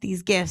given us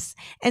these gifts.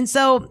 And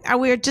so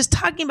we were just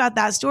talking about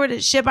that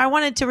stewardship. I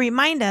wanted to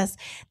remind us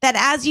that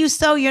as you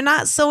sow, you're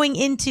not sowing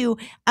into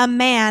a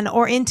man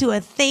or into a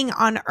thing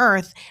on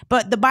earth,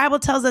 but the Bible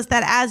tells us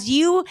that as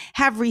you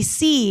have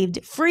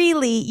received,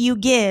 freely you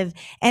give.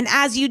 And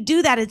as you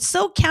do that, it's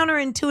so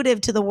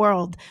counterintuitive to the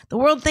world. The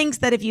world thinks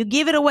that if you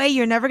give it away,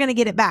 you're never going to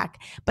get it back.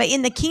 But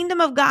in the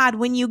kingdom of God,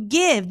 when you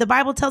give, the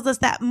Bible tells us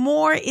that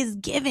more is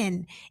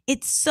given.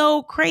 It's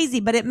so crazy,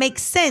 but it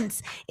makes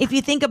sense if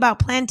you think about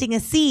planting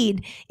a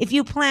seed. If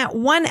you plant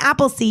one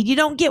apple seed, you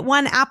don't get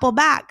one apple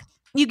back.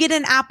 You get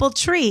an apple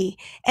tree,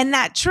 and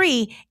that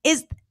tree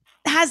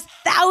has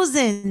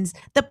thousands,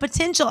 the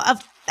potential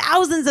of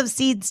thousands of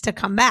seeds to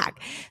come back.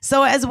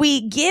 So as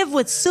we give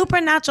with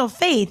supernatural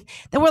faith,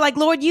 that we're like,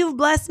 Lord, you've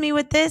blessed me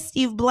with this.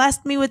 You've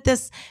blessed me with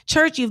this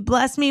church. You've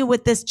blessed me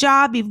with this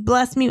job. You've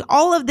blessed me.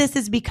 All of this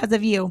is because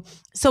of you.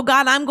 So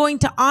God, I'm going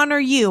to honor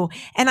you,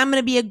 and I'm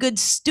going to be a good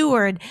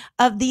steward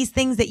of these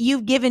things that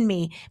you've given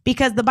me,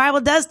 because the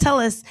Bible does tell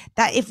us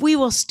that if we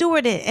will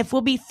steward it, if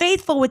we'll be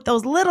faithful with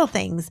those little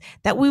things,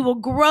 that we will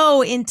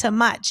grow into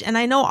much. And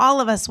I know all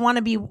of us want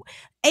to be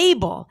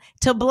able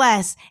to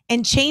bless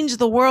and change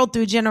the world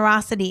through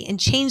generosity, and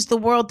change the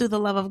world through the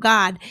love of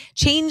God,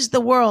 change the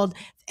world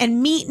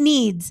and meet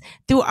needs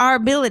through our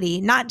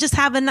ability, not just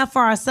have enough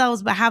for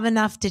ourselves, but have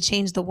enough to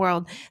change the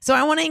world. So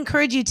I want to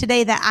encourage you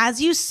today that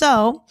as you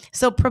sow,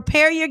 so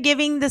prepare your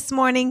giving this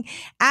morning.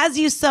 As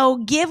you sow,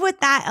 give with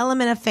that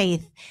element of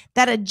faith,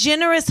 that a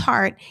generous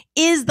heart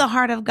is the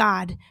heart of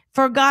God.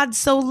 For God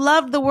so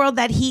loved the world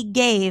that he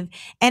gave.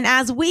 And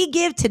as we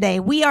give today,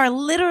 we are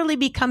literally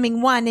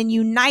becoming one and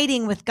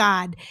uniting with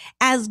God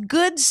as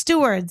good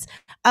stewards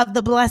of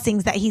the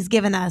blessings that he's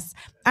given us.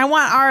 I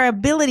want our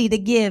ability to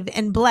give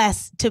and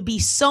bless to be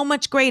so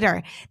much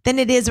greater than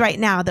it is right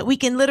now, that we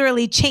can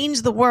literally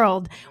change the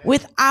world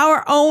with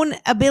our own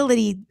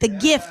ability, the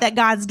gift that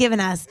God's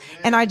given us,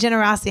 and our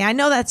generosity. I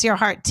know that's your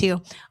heart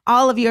too.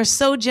 All of you are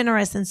so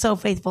generous and so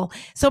faithful.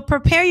 So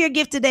prepare your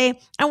gift today.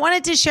 I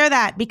wanted to share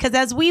that because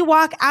as we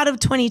walk out of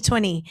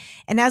 2020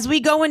 and as we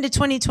go into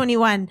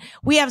 2021,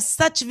 we have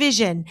such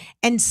vision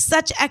and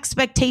such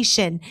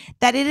expectation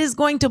that it is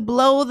going to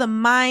blow the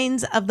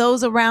minds of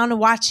those around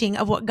watching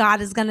of what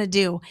God is going to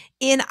do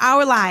in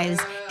our lives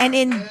and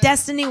in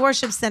Destiny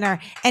Worship Center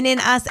and in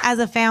us as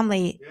a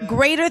family.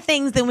 Greater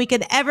things than we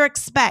could ever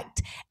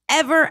expect,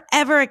 ever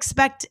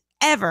expect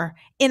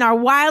in our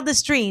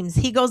wildest dreams.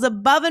 He goes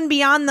above and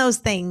beyond those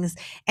things,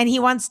 and he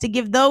wants to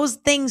give those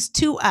things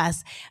to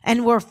us.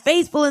 And we're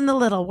faithful in the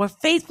little, we're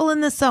faithful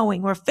in the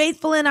sowing, we're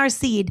faithful in our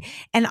seed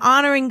and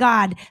honoring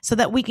God so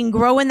that we can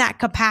grow in that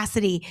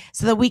capacity,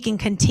 so that we can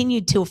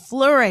continue to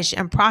flourish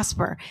and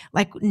prosper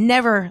like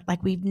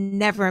we've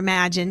never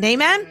imagined.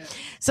 Amen.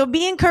 So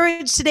be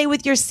encouraged today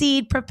with your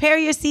seed. Prepare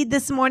your seed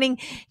this morning.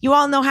 You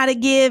all know how to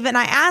give. And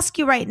I ask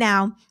you right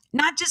now,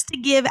 not just to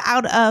give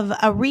out of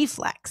a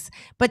reflex,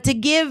 but to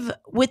give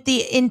with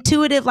the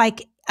intuitive,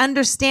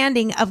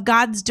 understanding of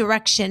God's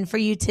direction for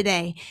you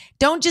today.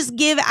 Don't just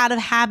give out of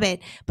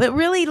habit, but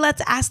really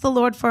let's ask the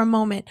Lord for a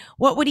moment.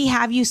 What would he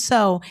have you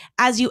sow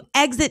as you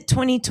exit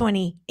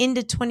 2020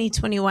 into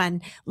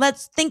 2021?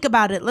 Let's think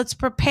about it. Let's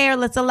prepare.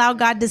 Let's allow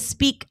God to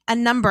speak a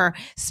number,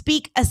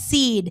 speak a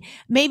seed.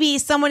 Maybe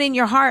someone in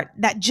your heart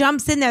that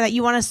jumps in there that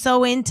you want to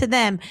sow into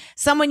them,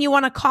 someone you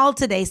want to call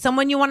today,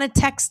 someone you want to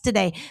text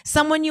today,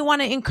 someone you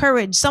want to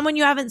encourage, someone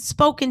you haven't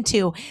spoken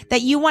to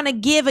that you want to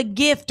give a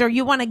gift or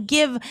you want to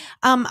give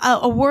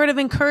a word of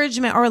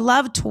encouragement or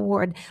love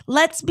toward.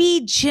 Let's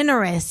be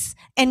generous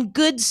and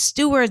good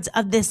stewards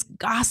of this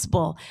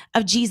gospel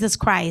of Jesus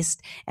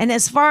Christ. And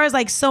as far as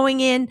sowing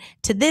in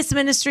to this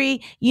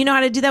ministry, you know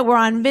how to do that. We're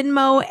on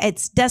Venmo.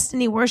 It's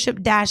Destiny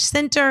Worship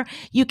Center.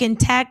 You can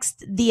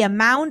text the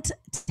amount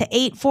to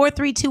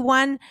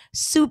 84321.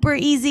 Super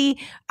easy.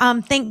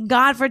 Thank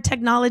God for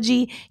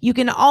technology. You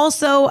can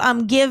also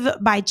give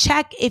by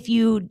check if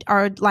you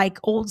are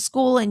old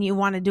school and you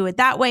want to do it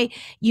that way.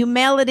 You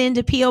mail it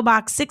into P.O.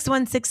 Box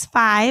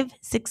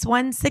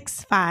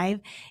 6165,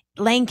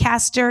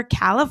 Lancaster,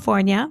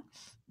 California,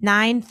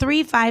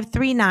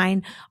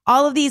 93539.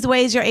 All of these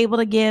ways you're able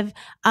to give.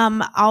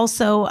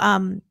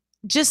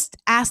 Just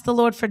ask the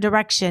Lord for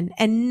direction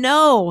and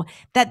know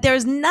that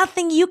there's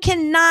nothing you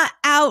cannot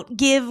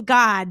outgive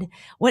God.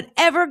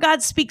 Whatever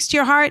God speaks to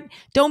your heart,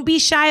 don't be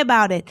shy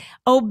about it.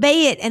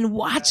 Obey it and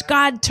watch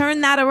God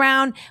turn that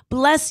around,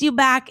 bless you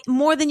back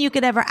more than you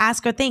could ever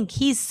ask or think.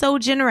 He's so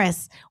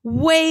generous,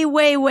 way,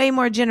 way, way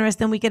more generous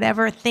than we could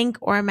ever think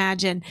or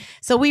imagine.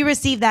 So we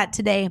receive that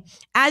today.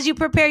 As you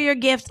prepare your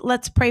gift,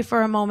 let's pray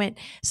for a moment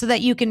so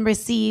that you can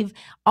receive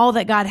all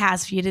that God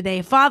has for you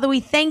today. Father, we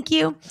thank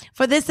you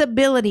for this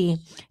ability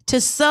to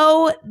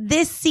sow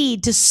this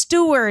seed, to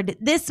steward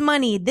this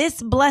money,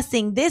 this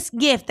blessing, this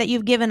gift that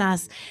you've given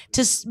us,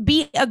 to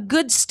be a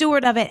good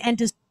steward of it and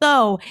to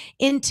sow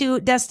into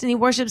Destiny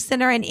Worship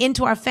Center and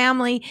into our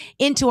family,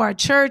 into our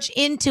church,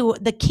 into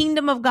the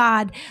kingdom of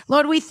God.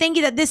 Lord, we thank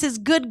you that this is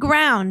good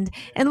ground.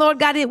 And Lord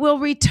God, it will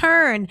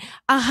return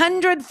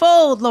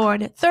 100-fold,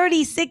 Lord,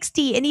 30,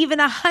 60, and even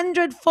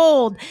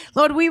 100-fold.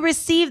 Lord, we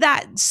receive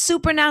that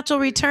supernatural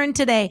return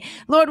today.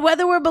 Lord,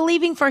 whether we're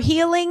believing for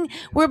healing,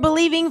 we're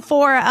believing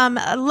for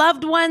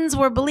loved ones,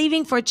 we're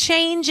believing for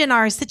change in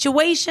our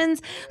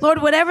situations.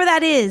 Lord, whatever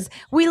that is,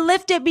 we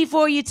lift it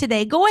before you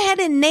today. Go ahead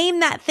and name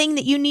that thing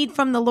that you need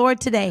from the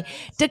Lord today.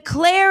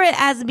 Declare it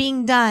as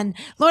being done.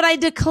 Lord, I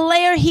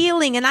declare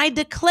healing and I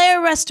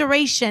declare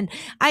restoration.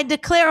 I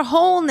declare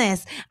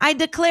wholeness. I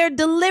declare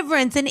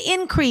deliverance and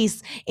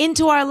increase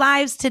into our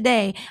lives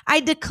today. I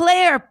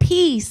declare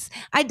peace.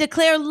 I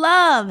declare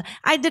love.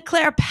 I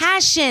declare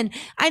passion.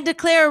 I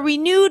declare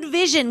renewed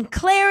vision,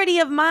 clarity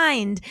of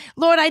mind.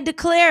 Lord, I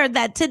declare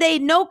that today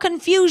no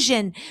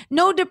confusion,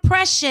 no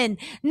depression,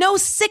 no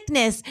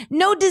sickness,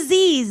 no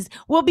disease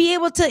will be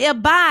able to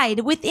abide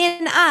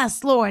within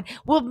us, Lord.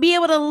 We'll be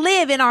able to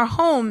live in our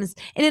homes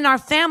and in our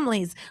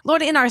families,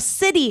 Lord, in our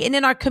city and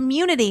in our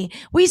community.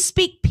 We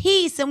speak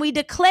peace and we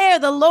declare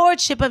the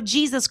lordship of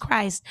Jesus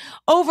Christ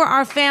over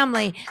our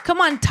family.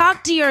 Come on,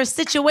 talk to your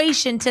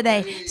situation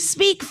today.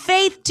 Speak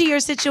faith to your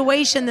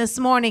situation this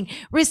morning.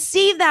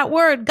 Receive that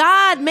word.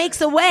 God makes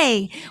a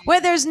way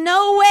where there's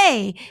no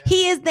way.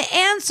 He is the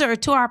answer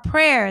to our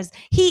prayers.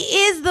 He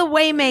is the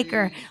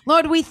Waymaker.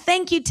 Lord, we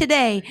thank you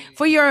today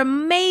for your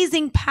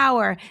amazing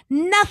power.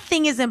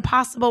 Nothing is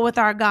impossible with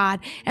our God.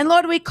 And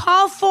Lord, we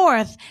call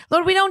forth,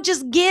 Lord, we don't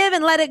just give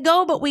and let it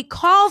go, but we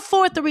call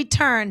forth the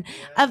return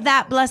of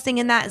that blessing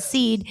and that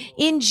seed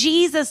in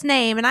Jesus'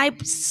 name. And I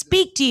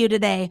speak to you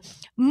today,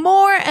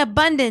 more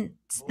abundant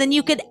than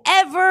you could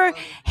ever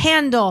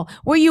handle,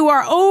 where you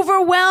are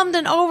overwhelmed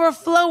and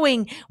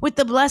overflowing with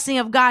the blessing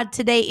of God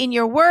today in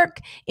your work,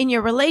 in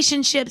your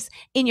relationships,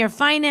 in your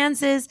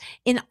finances,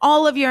 in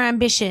all of your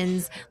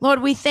ambitions.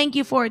 Lord, we thank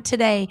you for it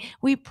today.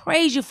 We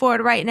praise you for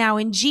it right now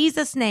in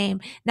Jesus'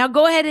 name. Now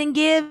go ahead and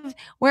give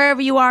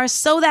wherever you are,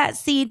 sow that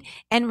seed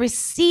and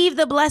receive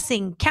the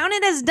blessing. Count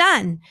it as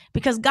done,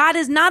 because God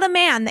is not a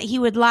man that he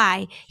would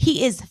lie.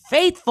 He is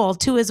faithful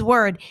to his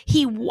word.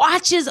 He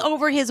watches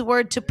over his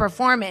word to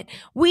perform it.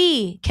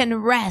 We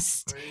can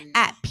rest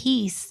at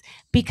peace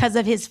because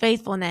of his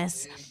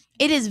faithfulness.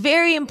 It is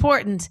very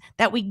important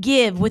that we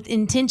give with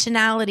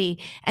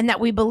intentionality and that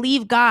we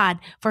believe God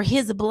for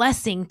his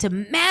blessing to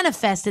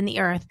manifest in the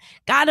earth.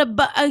 God,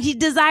 he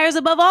desires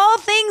above all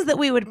things that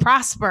we would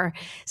prosper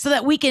so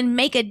that we can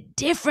make a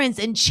difference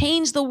and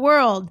change the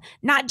world,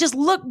 not just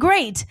look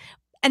great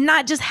and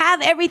not just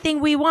have everything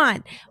we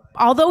want.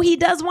 Although he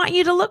does want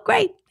you to look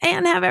great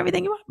and have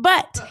everything you want,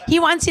 but he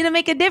wants you to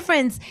make a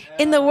difference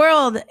in the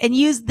world and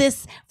use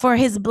this for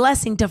his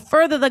blessing to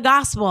further the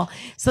gospel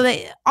so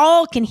that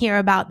all can hear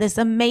about this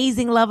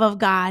amazing love of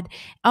God.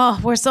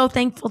 Oh, we're so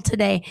thankful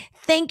today.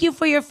 Thank you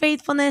for your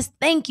faithfulness.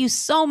 Thank you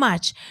so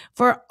much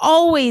for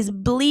always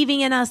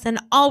believing in us and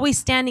always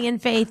standing in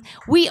faith.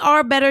 We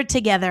are better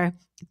together.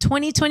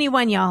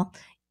 2021, y'all.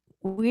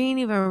 We ain't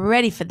even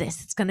ready for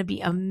this. It's going to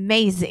be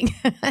amazing.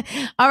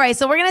 All right.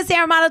 So we're going to say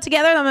our motto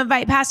together. I'm going to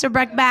invite Pastor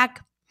Brek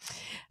back,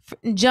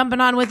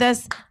 jumping on with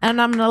us, and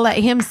I'm going to let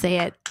him say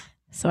it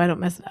so I don't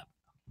mess it up.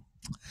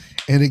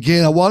 And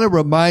again, I want to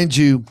remind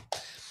you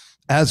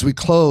as we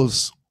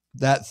close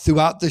that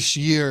throughout this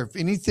year, if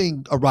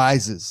anything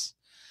arises,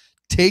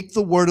 take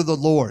the word of the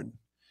Lord.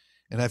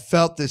 And I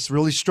felt this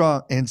really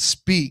strong, and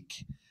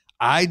speak.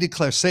 I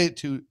declare, say it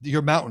to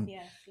your mountain.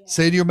 Yes.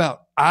 Say to your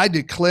mountain, I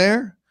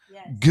declare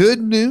good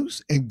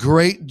news and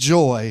great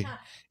joy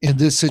in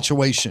this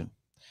situation.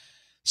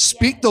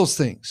 Speak those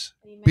things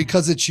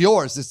because it's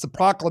yours. It's the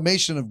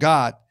proclamation of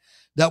God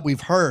that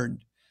we've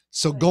heard.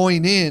 So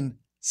going in,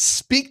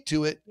 speak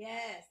to it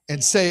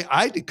and say,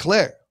 I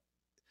declare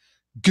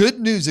good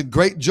news and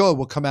great joy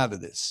will come out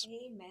of this.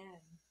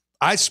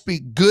 I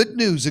speak good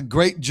news and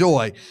great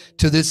joy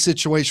to this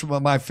situation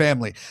with my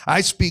family.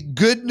 I speak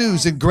good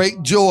news and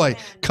great joy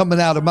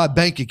coming out of my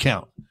bank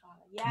account.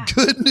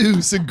 Good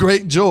news and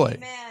great joy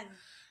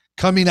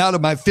coming out of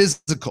my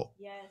physical.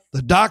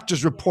 The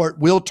doctor's report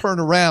will turn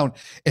around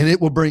and it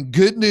will bring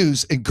good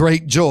news and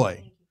great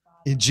joy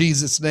in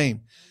Jesus'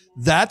 name.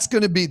 That's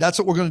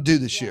what we're going to do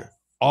this year,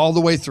 all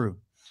the way through.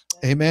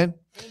 Amen.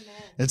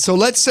 And so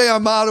let's say our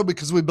motto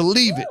because we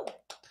believe it.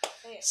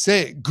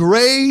 Say it.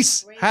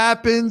 Grace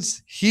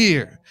happens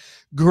here.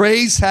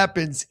 Grace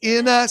happens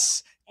in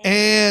us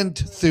and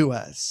through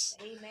us.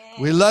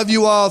 We love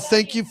you all.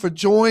 Thank you for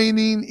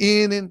joining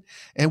in,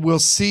 and we'll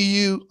see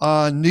you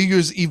on New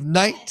Year's Eve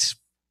night.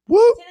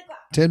 Woo!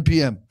 10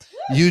 p.m.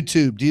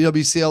 YouTube,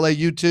 DWCLA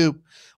YouTube.